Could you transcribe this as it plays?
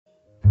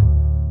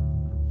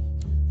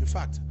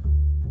fact,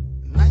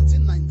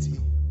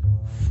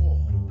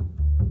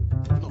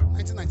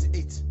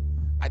 1998,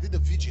 I did a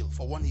vigil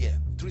for 1 year,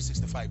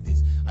 365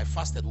 days. I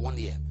fasted 1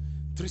 year,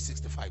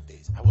 365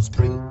 days. I was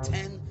praying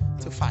 10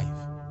 to 5.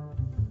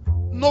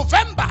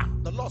 November,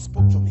 the Lord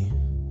spoke to me.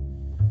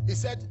 He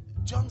said,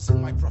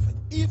 Johnson, my prophet,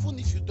 even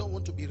if you don't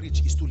want to be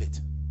rich, it's too late.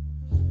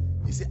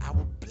 He said, I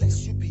will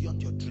bless you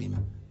beyond your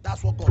dream.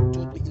 That's what God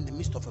told me in the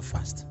midst of a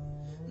fast.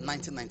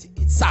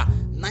 1998. Sir,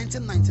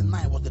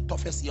 1999 was the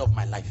toughest year of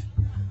my life.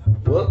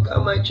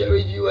 Welcome, my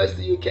cherished viewers,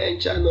 to UK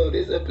channel.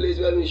 This is a place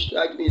where we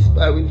instruct,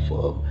 inspire,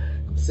 inform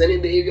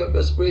concerning the area of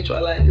your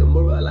spiritual life, your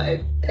moral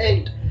life,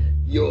 and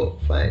your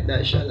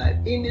financial life.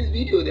 In this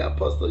video, the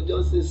Apostle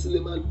Johnson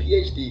Suleman,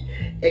 PhD,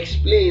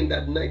 explained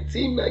that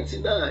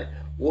 1999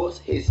 was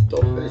his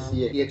toughest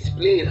year. He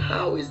explained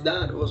how his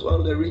dad was one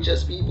of the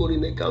richest people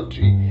in the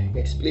country. He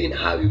explained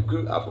how he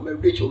grew up from a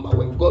rich woman.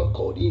 When God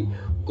called him,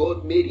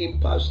 God made him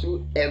pass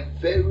through a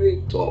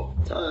very tough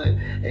time,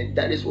 and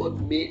that is what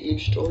made him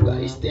stronger.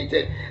 He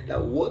stated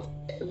that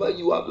whatever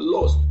you have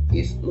lost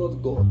is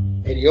not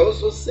gone. And he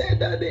also said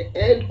that the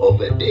end of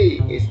a day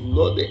is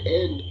not the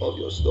end of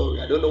your story.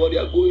 I don't know what you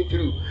are going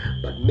through,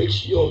 but make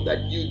sure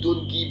that you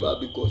don't give up,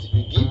 because if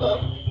you give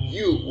up,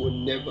 you will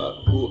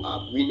never go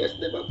up. Winners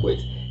never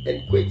quit,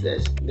 and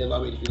quitters never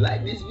win. If you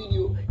like this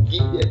video,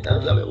 give me a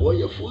thumbs up and watch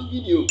your full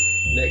video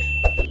next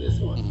to this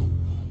one.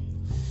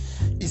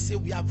 He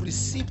said, we have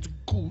received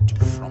good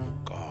from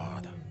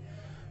God.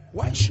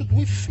 Why should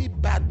we feel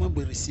bad when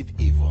we receive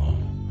evil?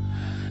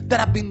 There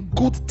have been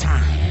good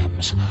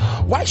times.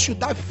 Why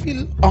should I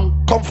feel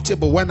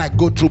uncomfortable when I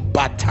go through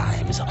bad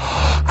times?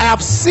 I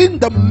have seen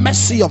the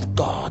mercy of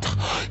God.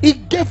 He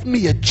gave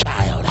me a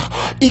child.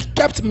 He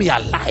kept me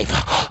alive.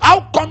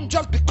 How come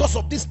just because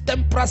of this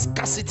temporal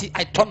scarcity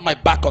I turned my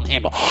back on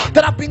him?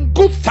 There have been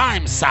good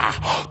times, sir.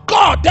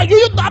 God,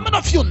 how many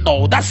of you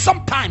know that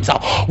sometimes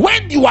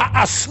when you are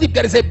asleep,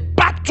 there is a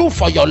battle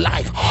for your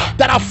life?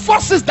 There are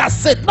forces that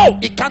say no,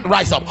 he can't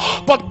rise up,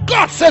 but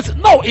God says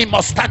no, he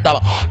must stand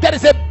up. There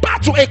is a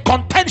battle, a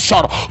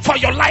contention for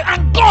your life,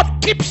 and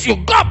God keeps you,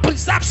 God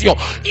preserves you.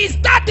 Is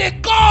that the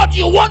God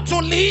you want to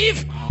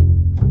live?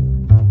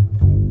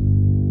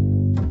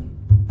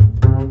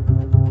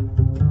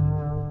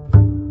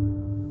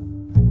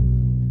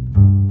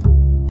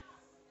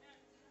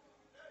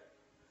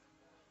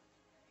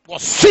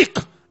 Was sick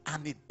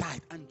and he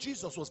died, and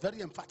Jesus was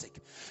very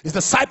emphatic. His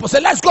disciples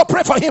said, let's go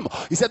pray for him.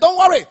 He said, don't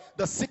worry,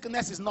 the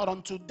sickness is not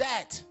unto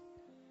death.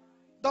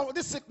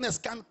 This sickness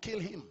can't kill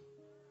him.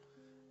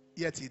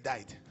 Yet he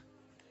died.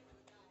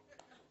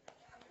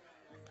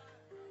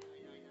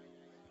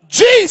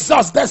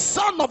 Jesus, the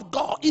Son of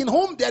God, in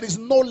whom there is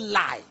no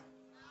lie,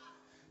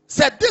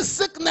 said this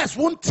sickness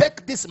won't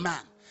take this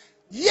man.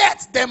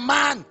 Yet the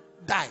man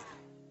died.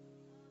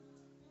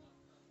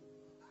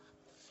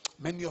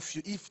 Many of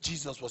you, if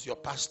Jesus was your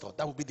pastor,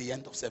 that would be the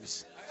end of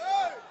service.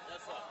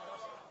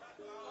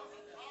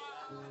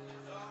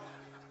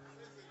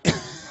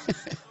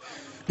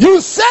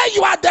 You say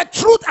you are the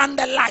truth and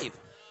the life.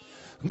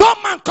 No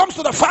man comes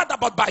to the Father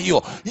but by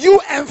you.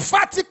 You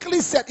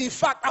emphatically said, in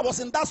fact, I was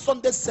in that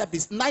Sunday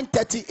service,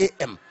 9:30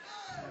 a.m.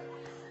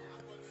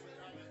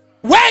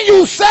 when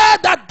you said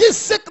that this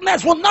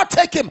sickness will not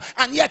take him,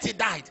 and yet he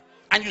died.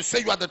 And you say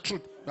you are the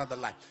truth, not the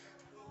lie.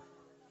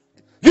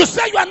 You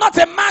say you are not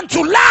a man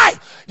to lie.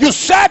 You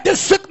said this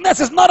sickness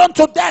is not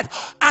unto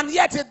death, and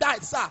yet he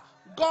died. Sir,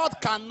 God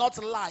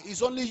cannot lie.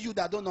 It's only you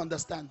that don't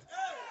understand.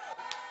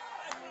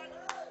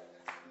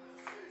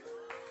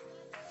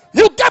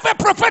 You gave a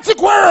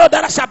prophetic word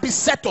that I shall be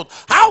settled.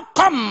 How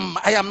come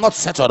I am not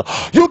settled?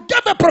 You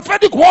gave a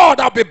prophetic word,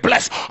 I'll be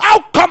blessed.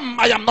 How come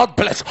I am not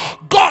blessed?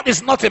 God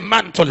is not a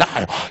man to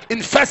lie.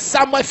 In 1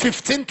 Samuel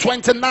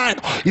 15:29,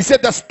 he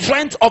said the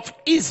strength of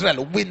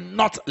Israel will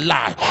not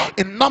lie.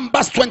 In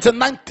Numbers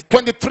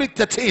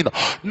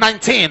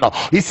 23:19,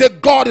 he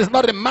said God is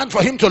not a man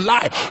for him to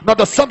lie, nor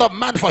the son of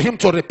man for him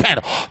to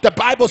repent. The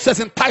Bible says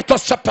in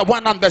Titus chapter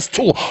 1 and verse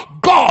 2,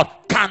 God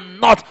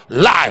cannot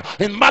lie.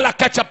 In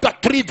Malachi chapter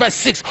 3 verse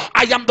 6,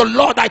 I am the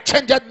Lord, I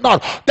change it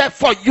not.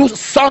 Therefore you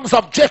sons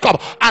of Jacob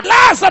and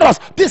Lazarus,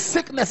 this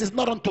sickness is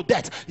not unto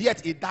death,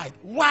 yet he died.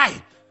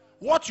 Why?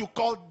 What you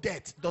call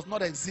death does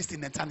not exist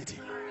in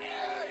eternity.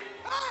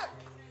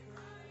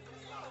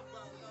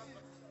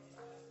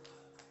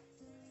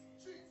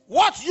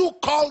 What you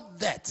call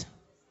death,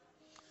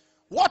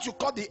 what you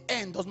call the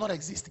end, does not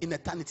exist in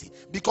eternity,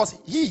 because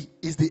he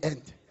is the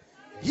end.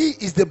 He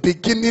is the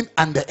beginning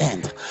and the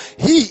end.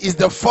 He is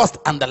the first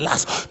and the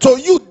last. So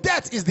you,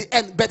 death is the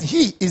end, but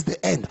he is the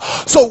end.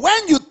 So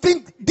when you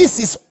think this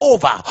is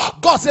over,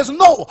 God says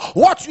no.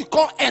 What we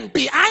call end,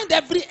 behind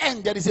every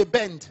end there is a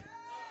bend.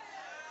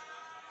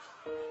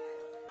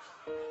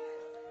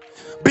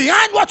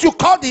 Behind what you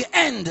call the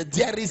end,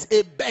 there is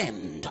a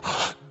bend.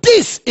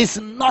 This is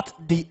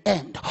not the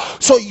end.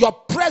 So your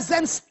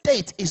present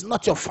state is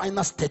not your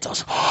final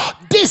status.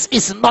 This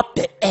is not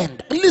the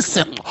end.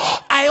 Listen,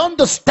 I I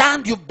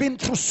understand you've been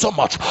through so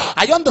much.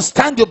 I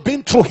understand you've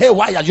been through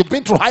haywire. You've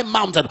been through high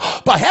mountain.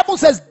 But heaven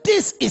says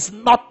this is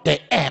not the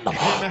end.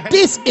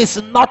 This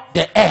is not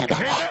the end.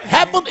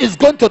 Heaven is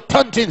going to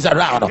turn things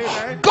around.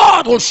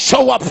 God will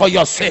show up for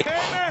your sake.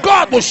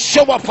 God will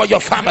show up for your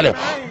family.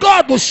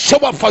 God will show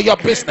up for your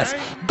business.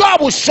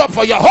 God will show up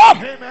for your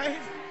home.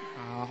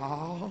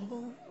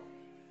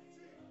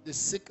 The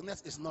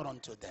sickness is not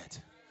unto death,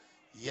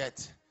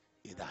 yet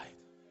he died.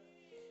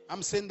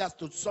 I'm saying that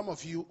to some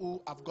of you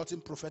who have gotten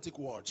prophetic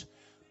words,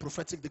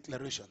 prophetic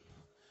declaration,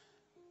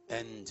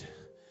 and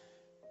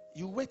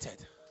you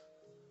waited.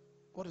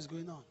 What is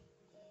going on?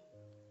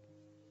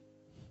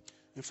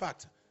 In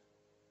fact,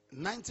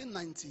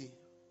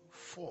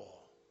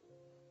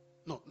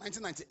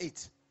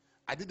 1998,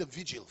 I did a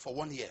vigil for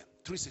 1 year,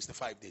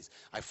 365 days.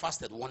 I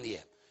fasted 1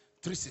 year,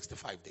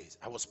 365 days.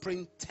 I was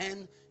praying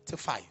 10 to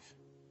 5.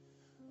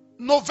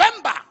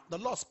 November, the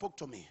Lord spoke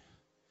to me.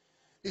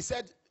 He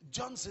said,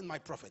 Johnson, my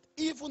prophet,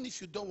 even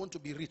if you don't want to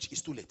be rich,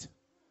 it's too late.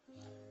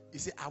 He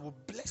said, I will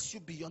bless you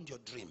beyond your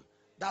dream.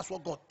 That's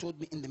what God told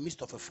me in the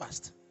midst of a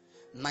fast.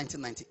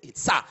 1998.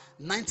 Sir,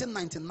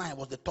 1999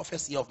 was the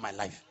toughest year of my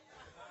life.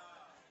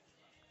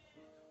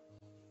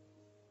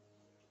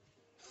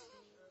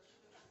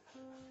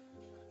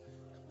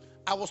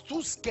 I was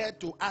too scared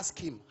to ask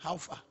him how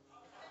far.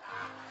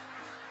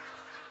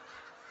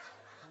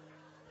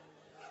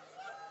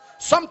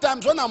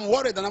 Sometimes when I'm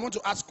worried and I want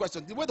to ask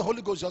questions, the way the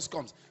Holy Ghost just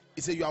comes,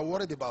 he says, you are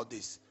worried about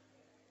this.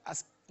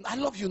 I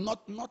love you,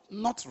 not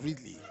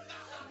really.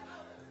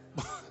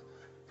 But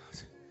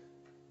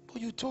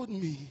you told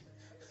me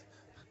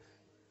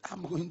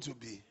I'm going to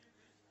be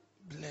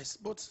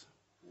blessed. But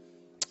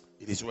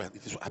it is well.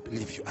 It is well. I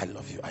believe you. I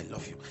love you. I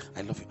love you.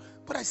 I love you.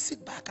 But I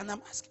sit back and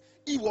I'm asking.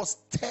 It was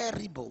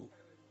terrible.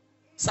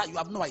 Sir, you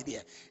have no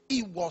idea.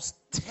 It was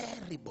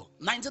terrible.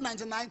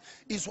 1999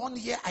 is 1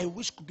 year I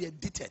wish could be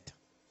edited.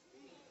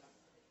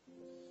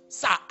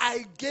 Sir,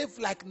 I gave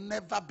like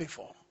never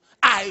before.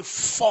 I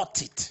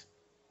fought it.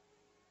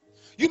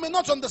 You may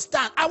not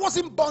understand. I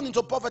wasn't born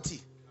into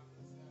poverty.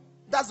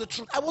 That's the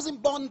truth. I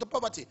wasn't born into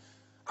poverty.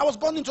 I was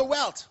born into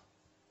wealth.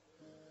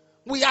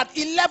 We had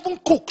 11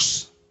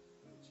 cooks,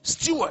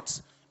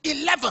 stewards,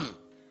 11.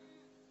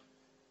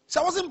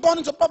 So I wasn't born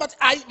into poverty.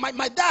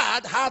 My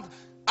dad had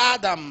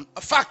a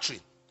factory,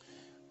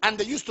 and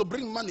they used to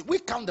bring money. We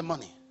count the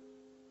money.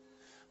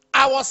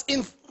 I was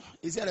in,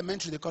 is it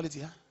elementary they call it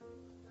here?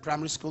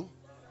 Primary school.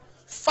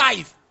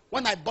 5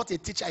 when I bought a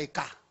teacher a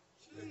car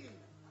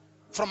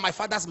from my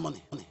father's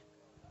money.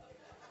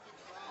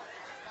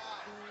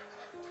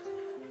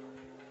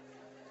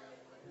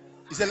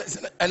 It's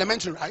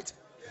elementary, right?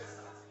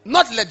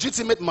 Not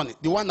legitimate money.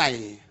 The one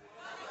I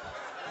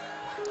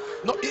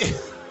no.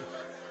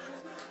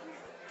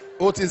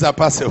 All things are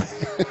passed away.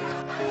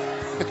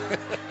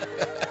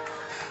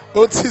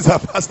 All things are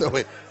passed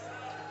away.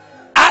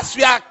 As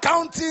we are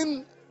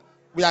counting,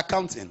 we are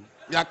counting.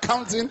 We are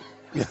counting.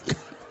 We are counting.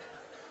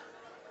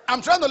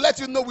 I'm trying to let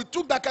you know we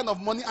took that kind of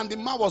money and the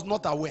man was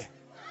not aware.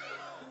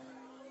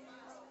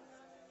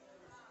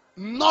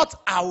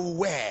 Not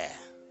aware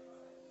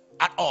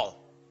at all.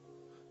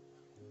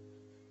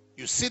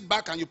 You sit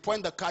back and you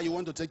point the car you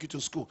want to take you to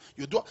school.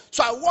 You do.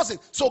 So I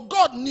wasn't. So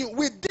God knew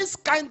with this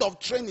kind of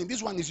training,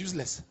 this one is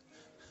useless.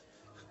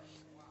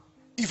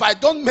 If I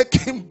don't make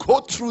him go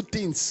through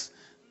things,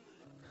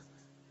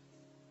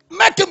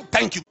 make him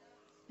thank you.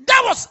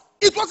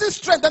 It wasn't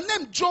strange. The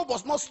name Job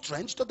was not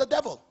strange to the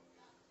devil.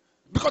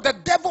 Because the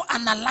devil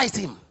analyzed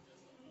him.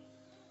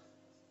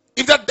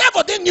 If the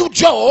devil didn't know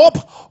Job,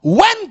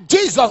 when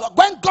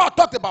God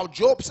talked about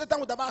Job,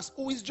 Satan would have asked,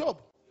 who is Job?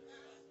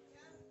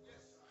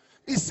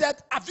 He said,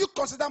 have you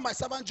considered my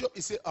servant Job?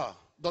 He said,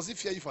 does he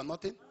fear you for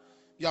nothing?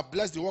 You have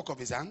blessed the work of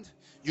his hand.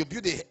 You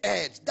build the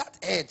edge. That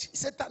edge,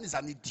 Satan is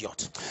an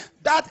idiot.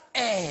 That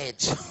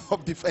edge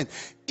of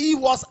defense. He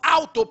was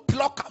out to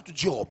pluck out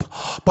Job.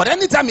 But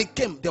anytime he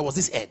came, there was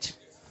this edge.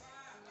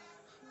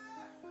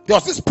 There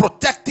was this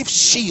protective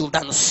shield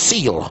and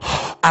seal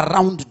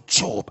around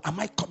Job. Am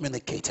I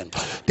communicating?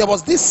 There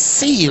was this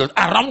seal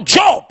around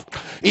Job.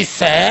 He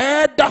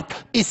said,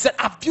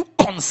 have you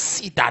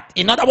considered?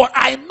 In other words,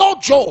 I know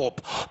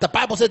Job. The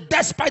Bible said,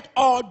 despite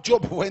all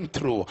Job went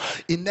through,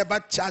 he never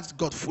charged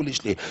God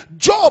foolishly.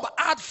 Job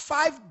had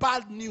 5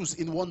 bad news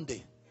in one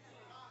day.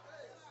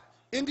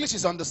 English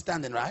is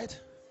understanding, right?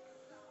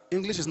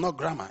 English is not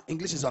grammar.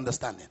 English is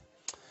understanding.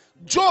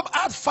 Job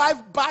had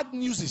 5 bad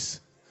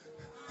newses.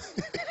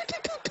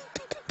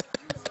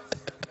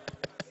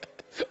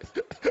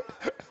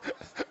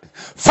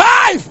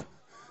 5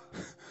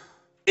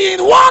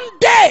 in one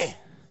day.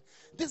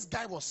 This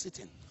guy was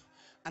sitting,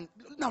 and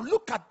now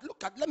look at.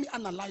 Let me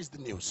analyze the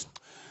news.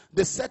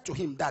 They said to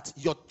him that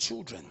your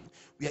children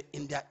were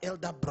in their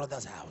elder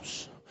brother's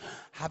house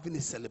having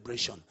a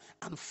celebration,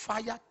 and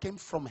fire came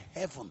from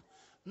heaven,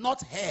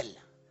 not hell.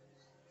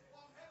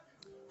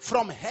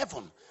 From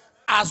heaven,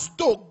 as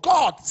though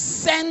God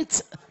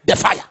sent the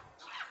fire.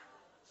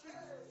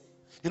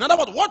 In other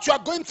words, what you are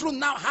going through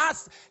now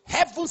has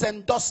heaven's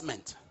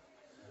endorsement.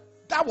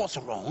 That was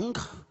wrong.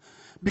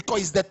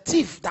 Because it's the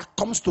thief that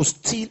comes to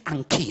steal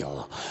and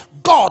kill.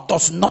 God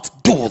does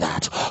not do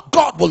that.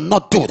 God will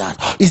not do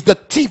that. It's the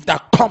thief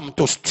that come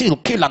to steal,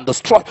 kill, and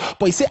destroy.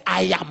 But he said,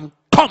 I am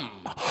come.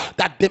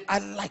 I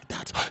like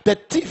that. The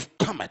thief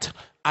cometh,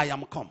 I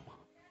am come.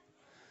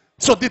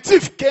 So the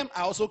thief came,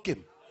 I also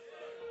came.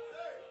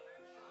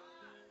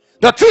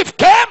 The thief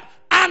came,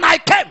 and I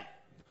came.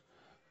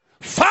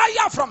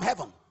 Fire from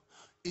heaven.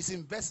 His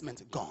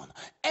investment gone.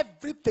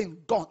 Everything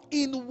gone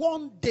in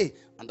one day.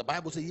 And the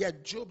Bible says, yeah,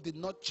 Job did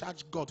not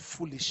charge God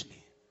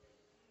foolishly.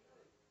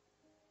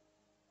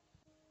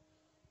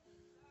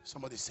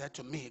 Somebody said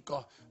to me,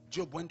 God,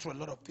 Job went through a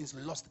lot of things,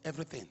 lost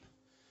everything.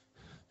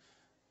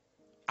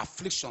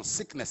 Affliction,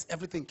 sickness,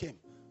 everything came.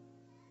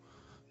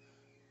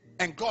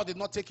 And God did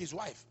not take his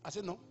wife. I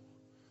said, no.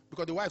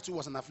 Because the wife too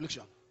was an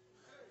affliction.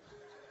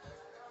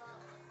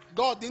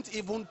 God didn't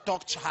even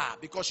touch her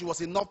because she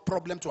was enough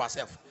problem to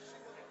herself.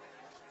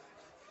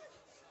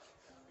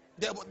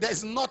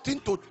 There's nothing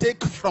to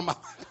take from her.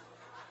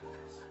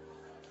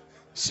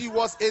 She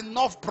was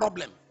enough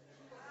problem.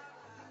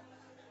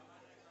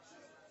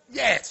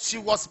 Yes, she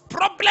was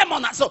problem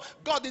on her. So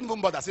God didn't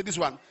even bother. Say this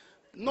one,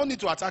 no need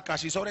to attack her.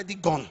 She's already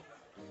gone.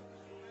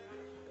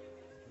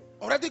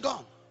 Already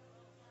gone.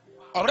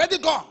 Already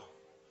gone.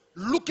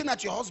 Looking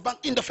at your husband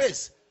in the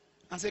face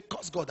and say,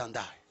 curse God and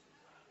die.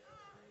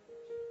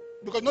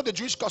 Because not the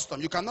Jewish custom.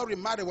 You cannot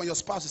remarry when your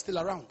spouse is still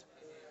around.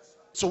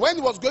 So when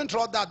he was going through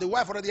all that, the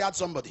wife already had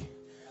somebody.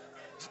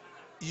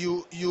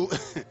 You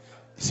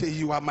say,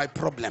 you are my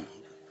problem.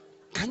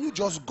 Can you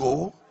just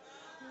go?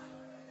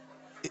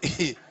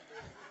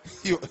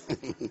 you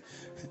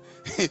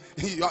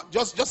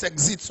just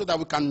exit so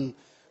that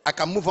I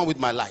can move on with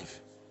my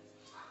life.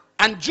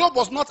 And Job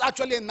was not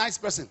actually a nice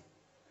person.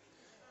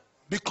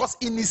 Because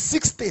in his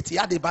sick state, he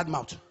had a bad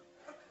mouth.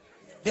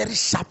 Very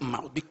sharp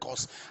mouth.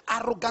 Because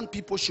arrogant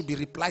people should be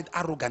replied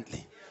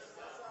arrogantly.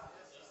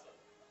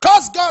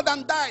 Curse God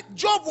and died.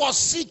 Job was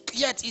sick,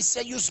 yet he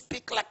said, you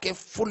speak like a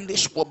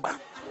foolish woman.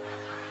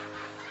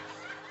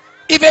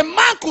 If a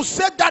man could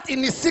say that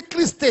in his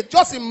sickly state,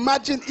 just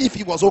imagine if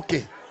he was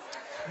okay.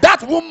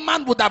 That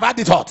woman would have had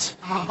it hot.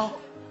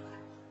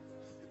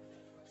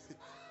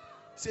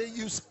 Say,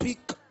 you speak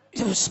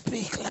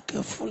like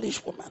a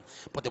foolish woman.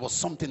 But there was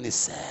something he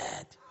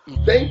said.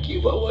 Thank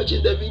you for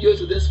watching the video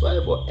to this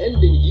fire. For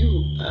ending,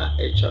 you are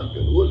a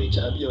champion. Holy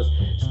champions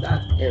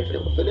start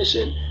and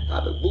finishing. I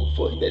have a book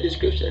for in the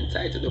description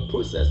titled The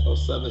Process of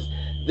Service.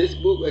 This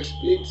book will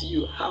explain to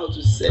you how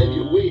to serve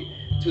your way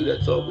to the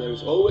top. There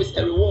is always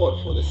a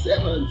reward for the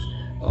servants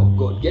of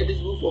God. Get this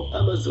book from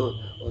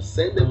Amazon or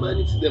send the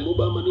money to the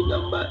mobile money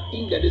number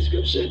in the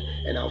description,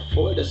 and I'll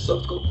forward the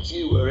soft copy to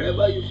you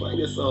wherever you find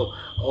yourself.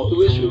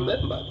 Always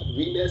remember that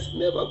winners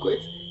never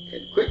quit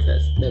and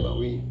quitters never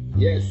win.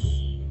 Yes.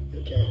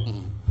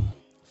 Okay.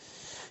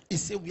 He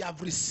said, we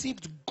have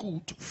received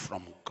good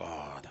from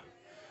God.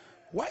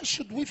 Why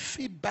should we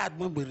feel bad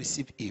when we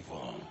receive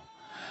evil?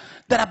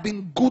 There have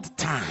been good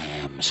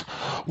times.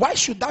 Why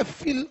should I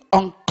feel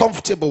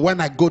uncomfortable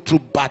when I go through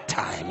bad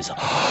times?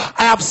 I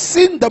have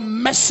seen the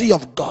mercy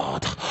of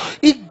God.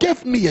 He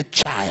gave me a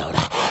child.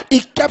 He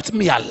kept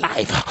me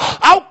alive.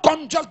 How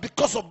come just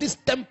because of this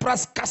temporal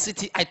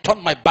scarcity I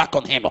turned my back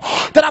on him?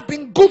 There have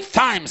been good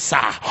times,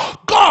 sir.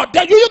 God,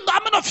 how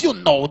many of you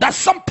know that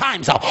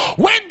sometimes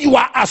when you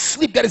are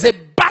asleep, there is a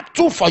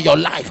battle for your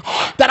life?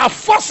 There are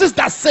forces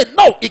that say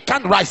no, he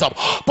can't rise up,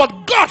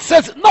 but God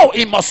says no,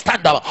 he must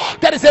stand up.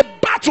 There is a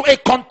battle, a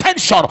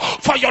contention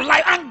for your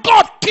life, and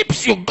God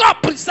keeps you, God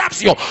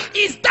preserves you.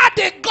 Is that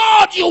the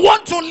God you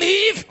want to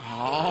live?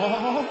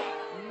 Oh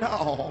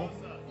no.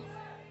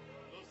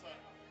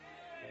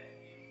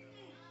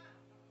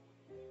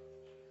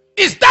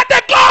 Is that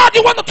the God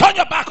you want to turn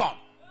your back on?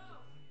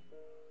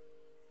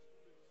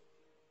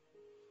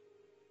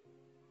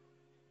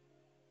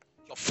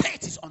 Your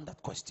faith is on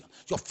that question.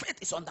 Your faith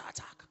is under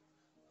attack.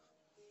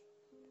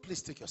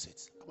 Please take your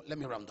seats. Let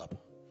me round up.